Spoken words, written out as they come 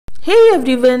Hey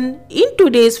everyone, in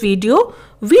today's video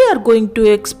we are going to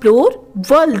explore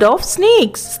world of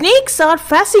snakes. Snakes are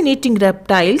fascinating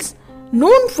reptiles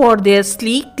known for their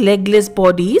sleek legless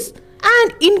bodies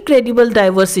and incredible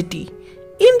diversity.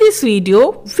 In this video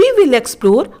we will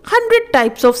explore 100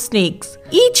 types of snakes,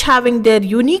 each having their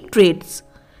unique traits.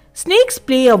 Snakes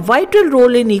play a vital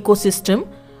role in ecosystem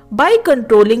by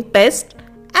controlling pests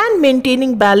and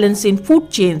maintaining balance in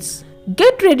food chains.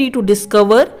 Get ready to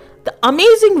discover the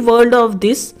amazing world of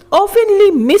these oftenly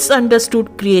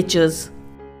misunderstood creatures.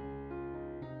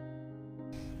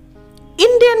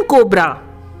 Indian Cobra.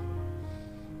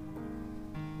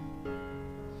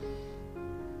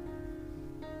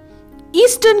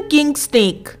 Eastern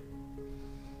Kingsnake.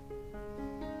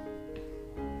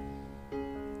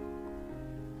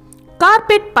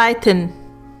 Carpet Python.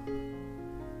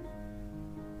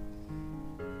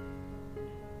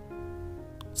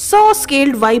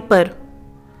 Saw-scaled Viper.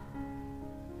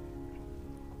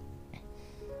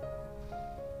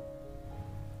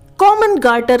 Common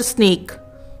garter snake.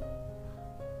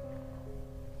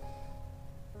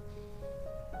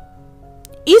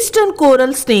 Eastern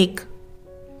coral snake.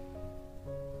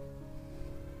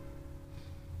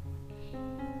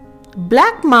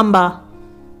 Black mamba.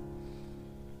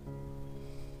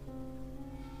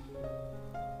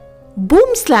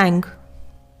 Boomslang.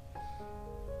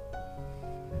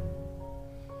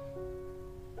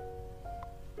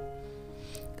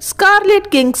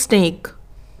 Scarlet Kingsnake.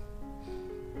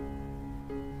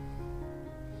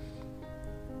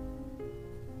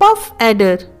 Puff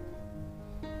adder.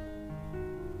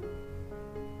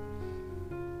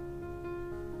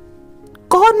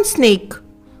 Corn snake.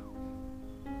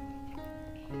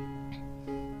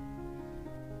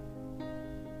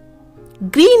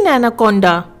 Green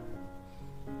anaconda.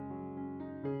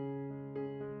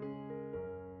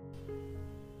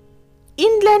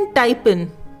 Inland Taipan.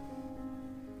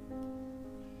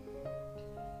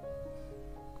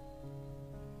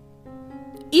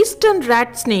 Eastern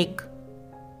rat snake.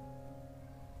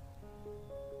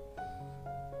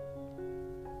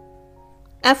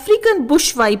 African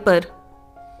bush viper.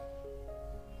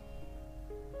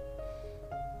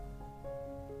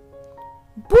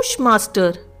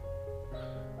 Bushmaster.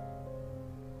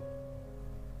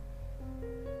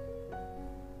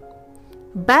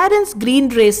 Barron's green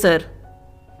racer.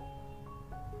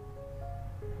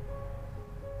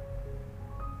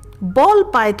 Ball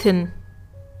python.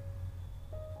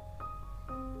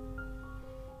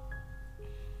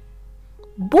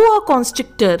 Boa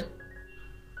Constrictor.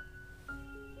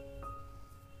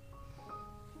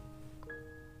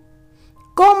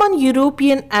 Common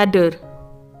European adder.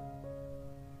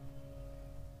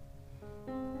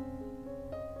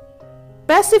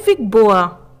 Pacific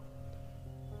boa.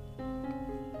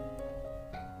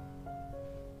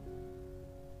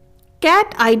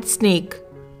 Cat-eyed snake.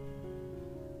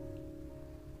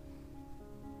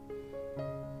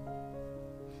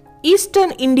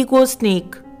 Eastern indigo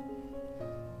snake.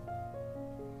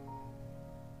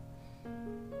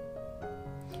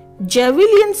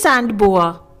 Javelin Sand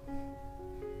Boa.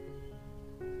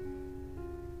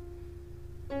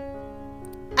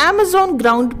 Amazon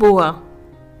ground boa.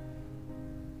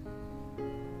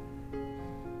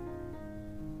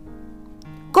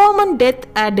 Common death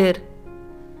adder.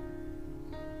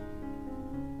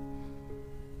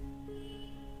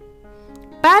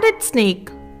 Parrot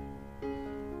snake.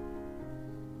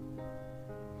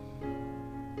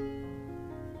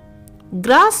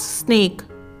 Grass snake.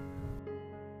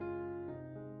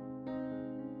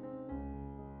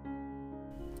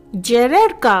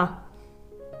 Jararaca.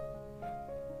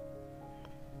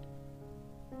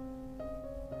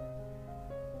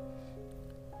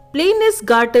 Plainest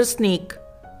garter snake.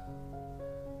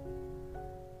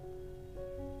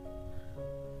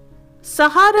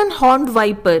 Saharan horned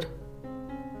viper.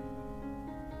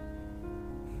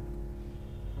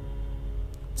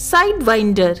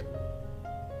 Sidewinder.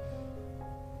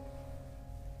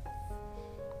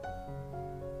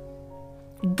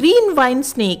 Green vine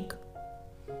snake.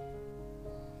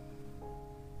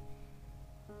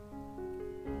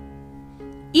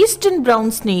 Eastern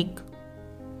brown snake.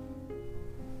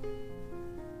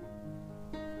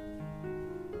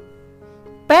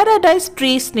 Paradise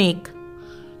tree snake.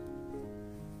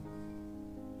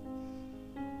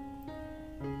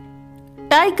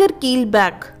 Tiger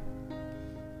keelback.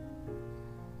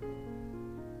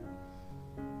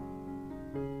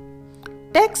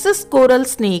 Texas coral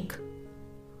snake.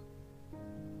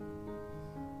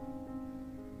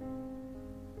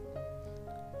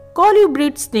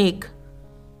 Colubrid snake.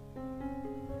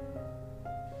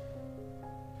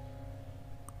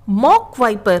 Mock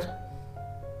viper.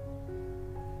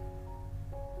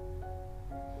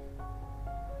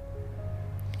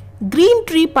 green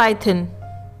tree python,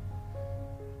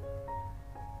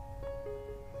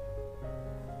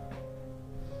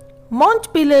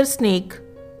 Montpelier snake,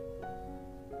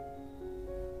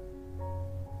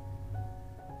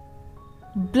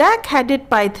 black-headed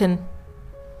python,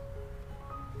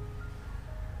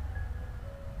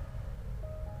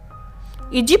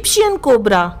 Egyptian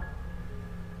cobra,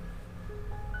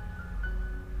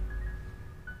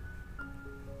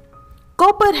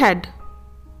 copperhead,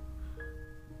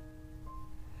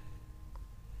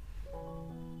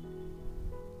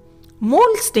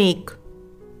 mole snake,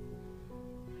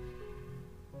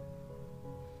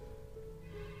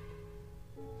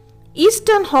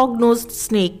 eastern hog-nosed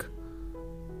snake,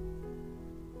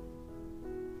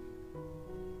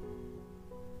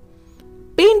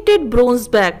 painted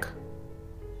bronzeback,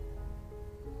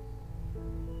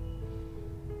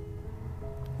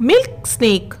 milk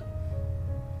snake,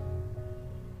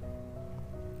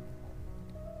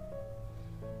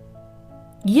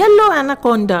 yellow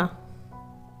anaconda,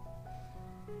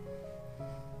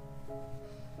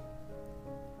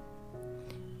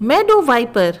 meadow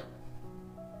viper,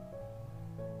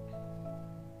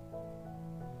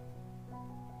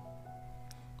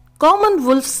 common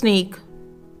wolf snake,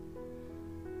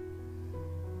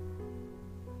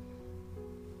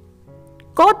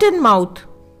 cottonmouth,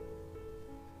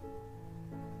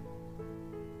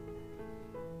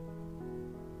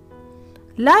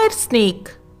 lyre snake,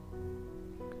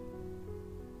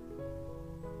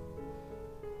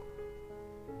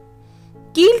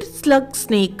 keeled slug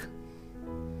snake,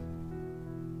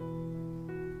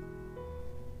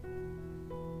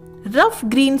 rough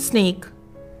green snake,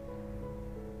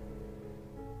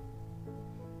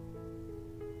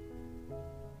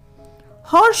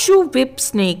 horseshoe whip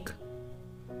snake,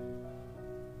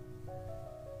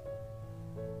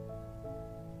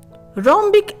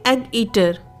 Rhombic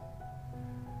Egg-Eater,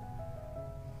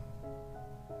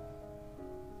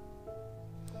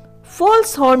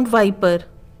 false horned viper,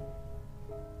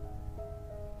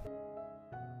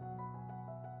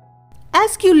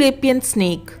 Aesculapian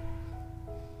snake,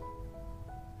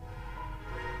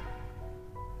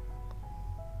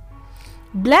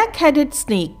 black-headed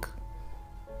snake,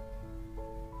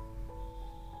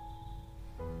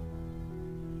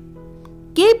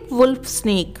 Cape wolf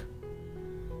snake,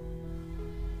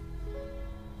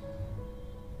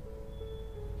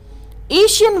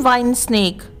 Asian vine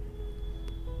snake,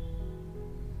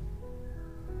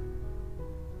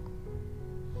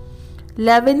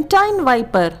 Levantine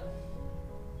viper,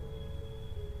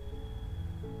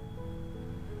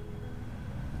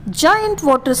 giant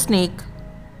water snake,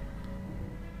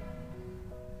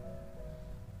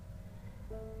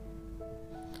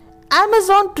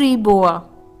 Amazon tree boa,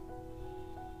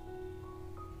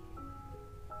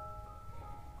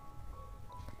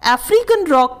 African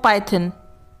rock python,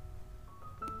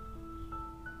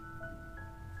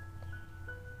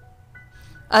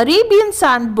 Arabian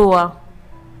Sand Boa,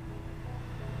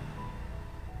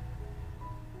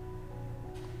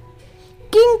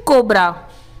 king cobra,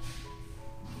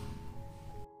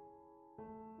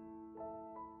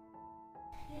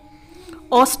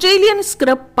 Australian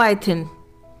scrub python,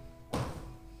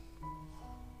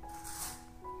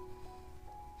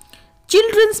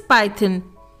 children's python,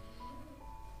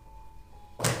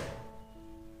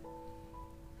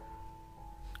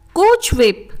 coach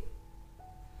whip,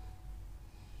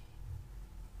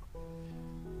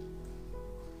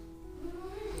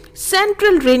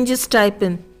 Central Ranges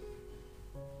Taipan,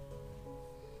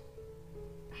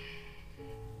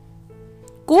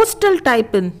 coastal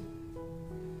Taipan,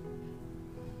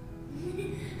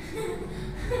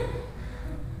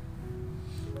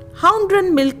 hound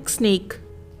run milk snake,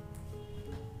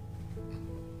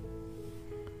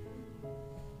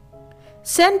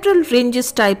 Central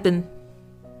Ranges Taipan,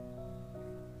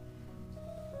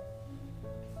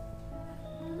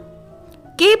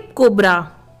 Cape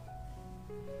cobra,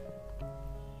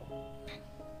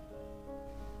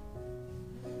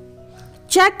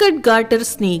 checkered garter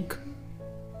snake,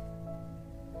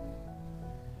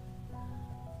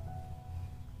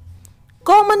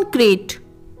 common crate,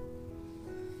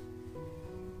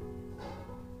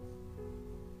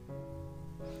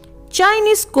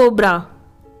 Chinese cobra,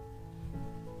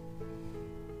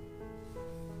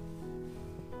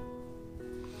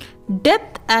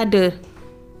 death adder,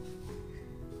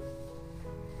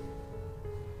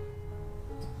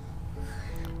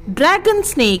 dragon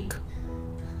snake,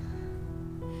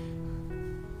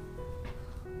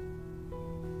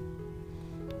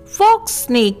 fox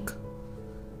snake,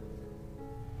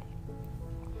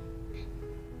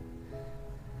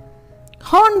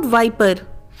 horned viper,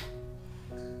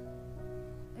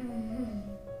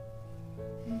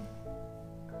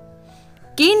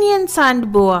 Kenyan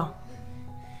Sand Boa,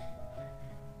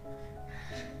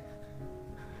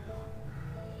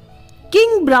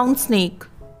 King Brown Snake,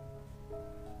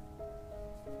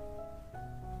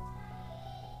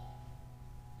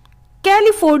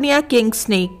 California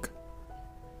Kingsnake,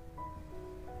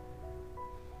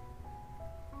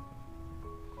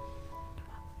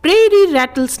 Prairie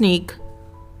Rattlesnake,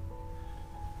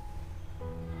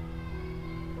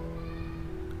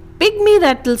 Pigmy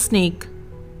Rattlesnake,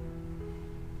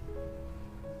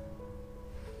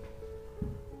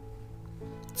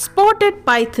 Spotted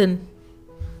Python,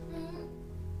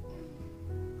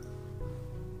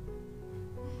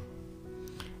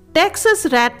 Texas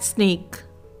Rat Snake,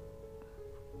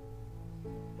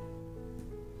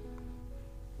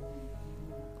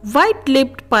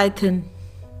 White-lipped Python,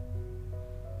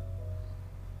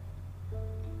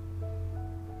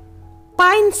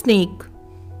 Pine Snake,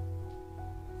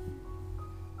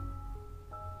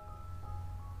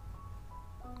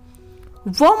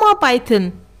 Woma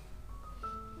Python,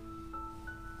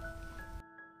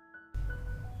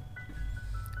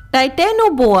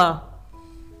 Titano Boa,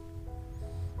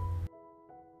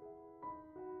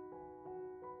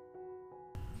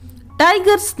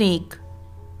 Tiger Snake,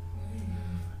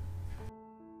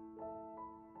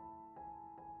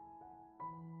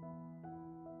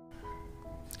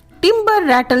 Timber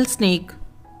Rattlesnake,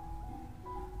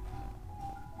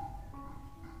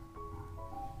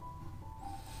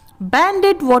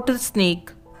 Banded Water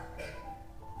Snake,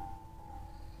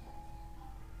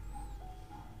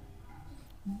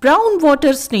 Brown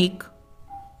Water Snake,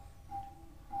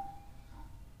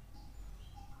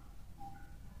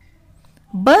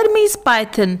 Burmese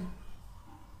Python,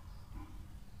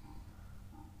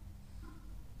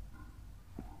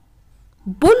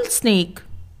 Bull Snake.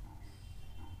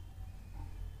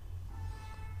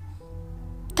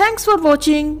 Thanks for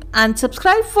watching and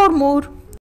subscribe for more.